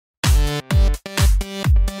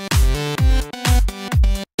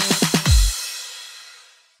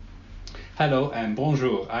Hello and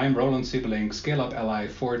bonjour. I'm Roland, Scale Up Ally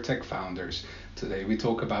for Tech Founders. Today we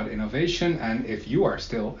talk about innovation and if you are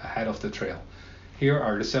still ahead of the trail. Here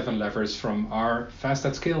are the 7 levers from our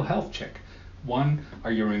FastAtScale Health Check. 1.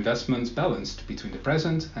 Are your investments balanced between the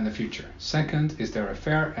present and the future? 2nd, is there a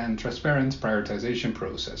fair and transparent prioritization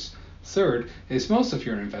process? 3rd, is most of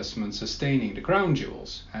your investment sustaining the crown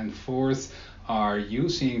jewels? And 4th, are you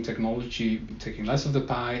seeing technology taking less of the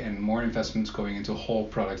pie and more investments going into whole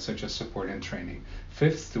products such as support and training?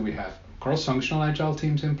 5th, do we have cross-functional agile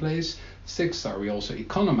teams in place? 6th, are we also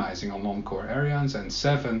economizing on non-core areas? And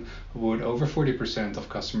 7, would over 40% of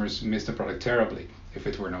customers miss the product terribly if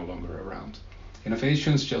it were no longer around?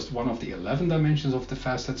 Innovation is just one of the 11 dimensions of the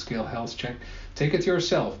FastAtScale Health Check. Take it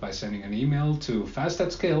yourself by sending an email to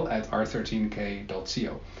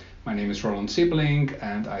fastatscale@r13k.co. My name is Roland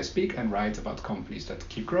and I speak and write about companies that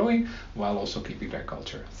keep growing while also keeping their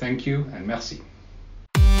culture. Thank you and merci.